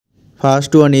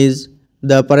First one is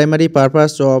the primary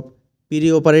purpose of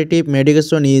perioperative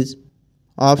medication is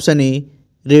option A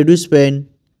reduce pain,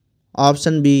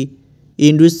 option B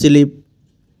induce sleep,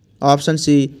 option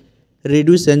C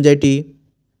reduce anxiety,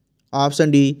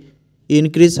 option D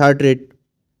increase heart rate.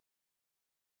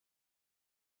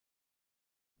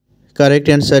 Correct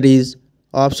answer is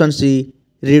option C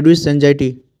reduce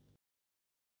anxiety.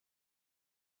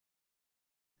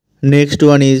 Next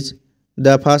one is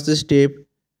the first step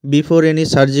before any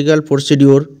surgical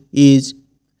procedure is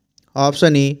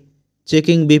option A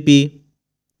checking BP,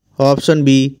 option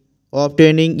B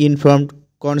obtaining informed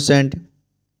consent,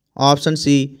 option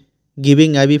C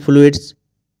giving IV fluids,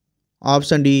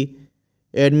 option D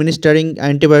administering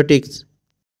antibiotics.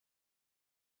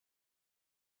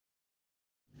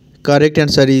 Correct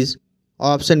answer is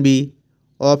option B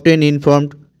obtain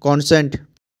informed consent.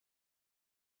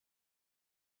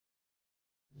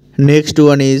 Next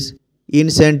one is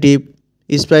incentive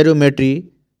spirometry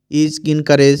is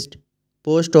encouraged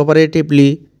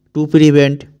post-operatively to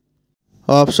prevent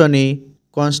option A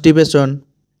constipation,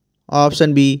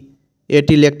 option B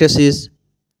atelectasis,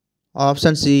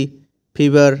 option C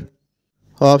fever,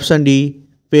 option D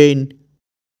pain.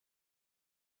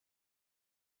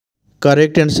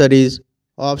 Correct answer is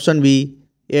option B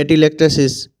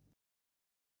atelectasis.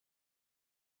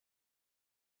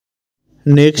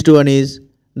 Next one is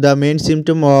the main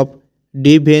symptom of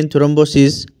deep vein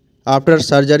thrombosis after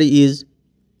surgery is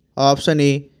option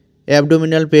A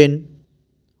abdominal pain,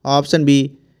 option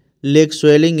B leg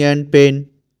swelling and pain,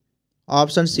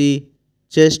 option C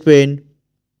chest pain,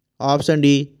 option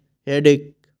D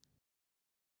headache.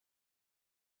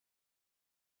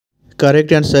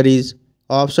 Correct answer is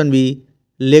option B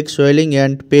leg swelling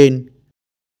and pain.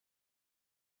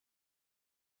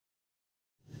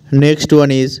 Next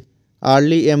one is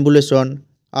early ambulation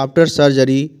after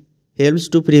surgery helps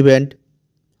to prevent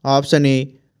option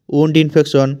A wound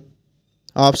infection,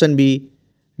 option B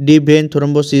deep vein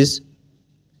thrombosis,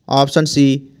 option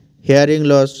C hearing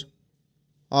loss,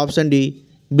 option D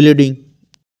bleeding.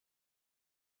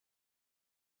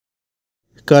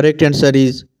 Correct answer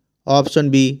is option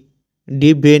B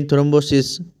deep vein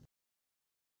thrombosis.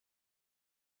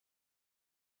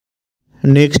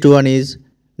 Next one is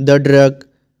the drug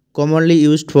commonly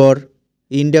used for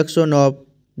induction of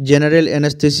general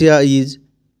anesthesia is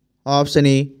option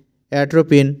A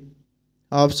atropine,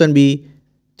 option B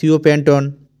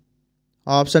thiopenton,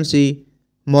 option C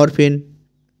morphine,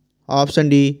 option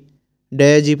D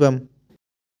diazepam.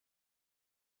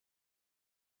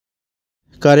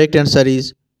 Correct answer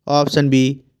is option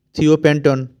B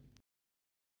thiopenton.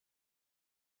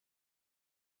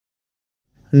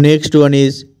 Next one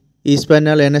is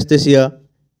spinal anesthesia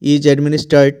is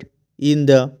administered in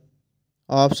the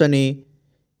option A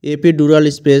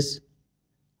epidural space,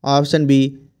 option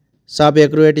B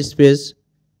subarachnoid space,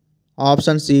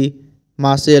 option C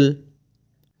muscle,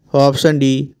 option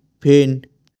D vein.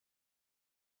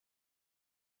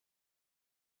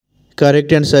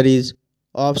 Correct answer is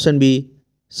option B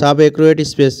subarachnoid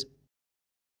space.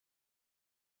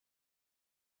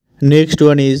 Next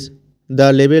one is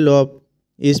the level of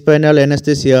spinal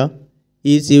anesthesia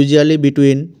is usually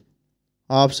between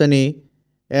option A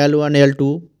L1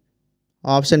 L2,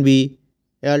 option B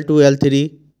L2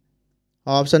 L3,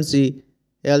 option C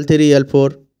L3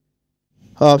 L4,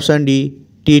 option D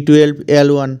T12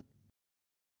 L1.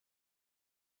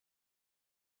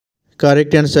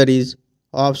 Correct answer is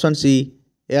option C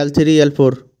L3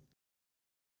 L4.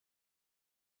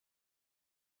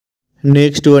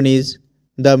 Next one is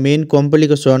the main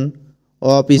complication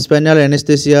of spinal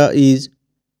anesthesia is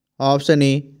option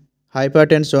A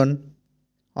hypertension,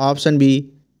 option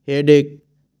B headache,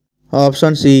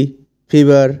 option C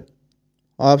fever,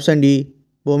 option D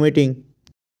vomiting.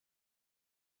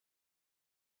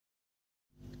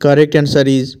 Correct answer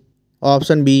is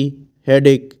option B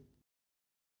headache.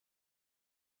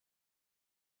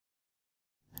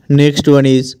 Next one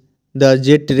is the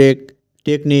jet track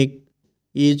technique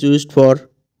is used for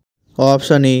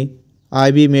option A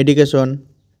IV medication,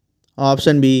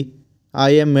 option B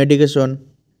IM medication,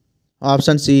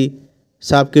 option C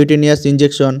subcutaneous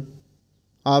injection,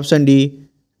 option D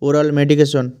oral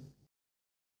medication.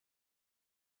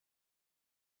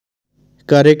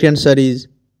 Correct answer is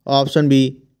option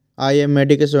B IM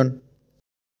medication.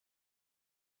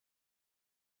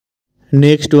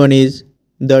 Next one is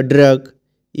the drug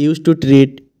used to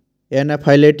treat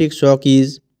anaphylactic shock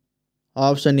is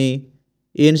option A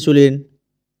insulin,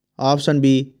 option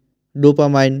B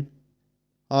dopamine,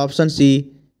 option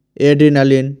C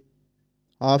adrenaline,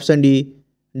 option D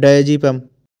diazepam.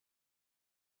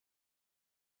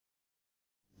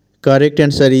 Correct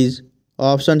answer is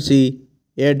Option C,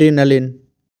 adrenaline.